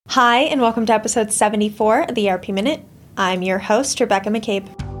Hi, and welcome to episode 74 of the ERP Minute. I'm your host, Rebecca McCabe.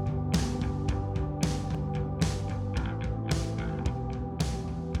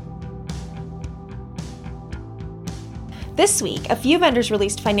 This week, a few vendors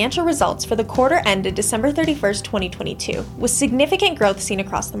released financial results for the quarter ended December 31st, 2022, with significant growth seen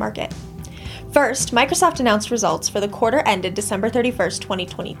across the market. First, Microsoft announced results for the quarter ended December 31st,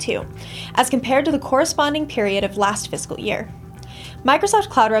 2022, as compared to the corresponding period of last fiscal year. Microsoft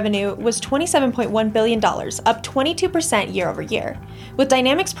Cloud revenue was $27.1 billion, up 22% year over year, with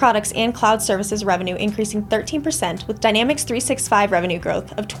Dynamics products and cloud services revenue increasing 13%, with Dynamics 365 revenue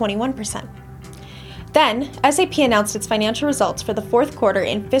growth of 21%. Then, SAP announced its financial results for the fourth quarter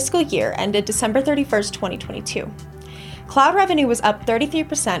and fiscal year ended December 31st, 2022. Cloud revenue was up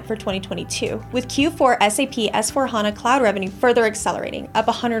 33% for 2022, with Q4 SAP S/4HANA Cloud revenue further accelerating, up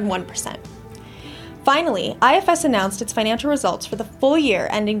 101%. Finally, IFS announced its financial results for the full year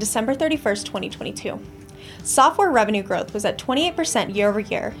ending December 31st, 2022. Software revenue growth was at 28% year over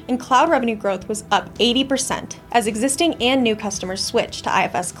year, and cloud revenue growth was up 80% as existing and new customers switched to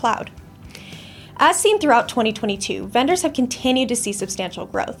IFS Cloud. As seen throughout 2022, vendors have continued to see substantial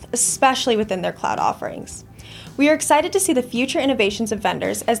growth, especially within their cloud offerings. We are excited to see the future innovations of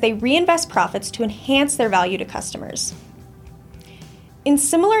vendors as they reinvest profits to enhance their value to customers. In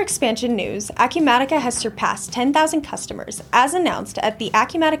similar expansion news, Acumatica has surpassed 10,000 customers, as announced at the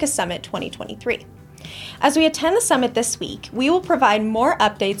Acumatica Summit 2023. As we attend the summit this week, we will provide more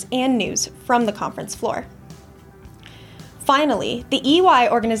updates and news from the conference floor. Finally, the EY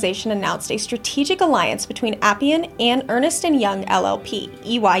organization announced a strategic alliance between Appian and Ernst & Young LLP,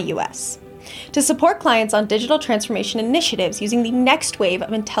 EY US, to support clients on digital transformation initiatives using the next wave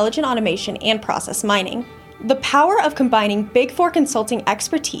of intelligent automation and process mining. The power of combining Big Four consulting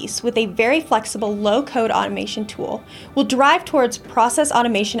expertise with a very flexible low-code automation tool will drive towards process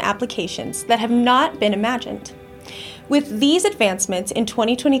automation applications that have not been imagined. With these advancements in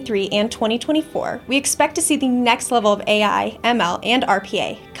 2023 and 2024, we expect to see the next level of AI, ML, and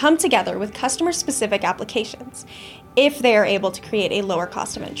RPA come together with customer-specific applications if they are able to create a lower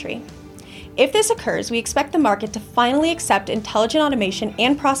cost of entry. If this occurs, we expect the market to finally accept intelligent automation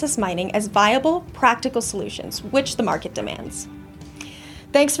and process mining as viable, practical solutions, which the market demands.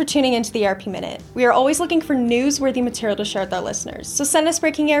 Thanks for tuning into the ERP Minute. We are always looking for newsworthy material to share with our listeners, so send us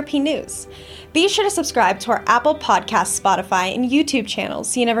breaking ERP news. Be sure to subscribe to our Apple Podcasts, Spotify, and YouTube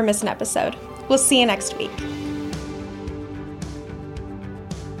channels so you never miss an episode. We'll see you next week.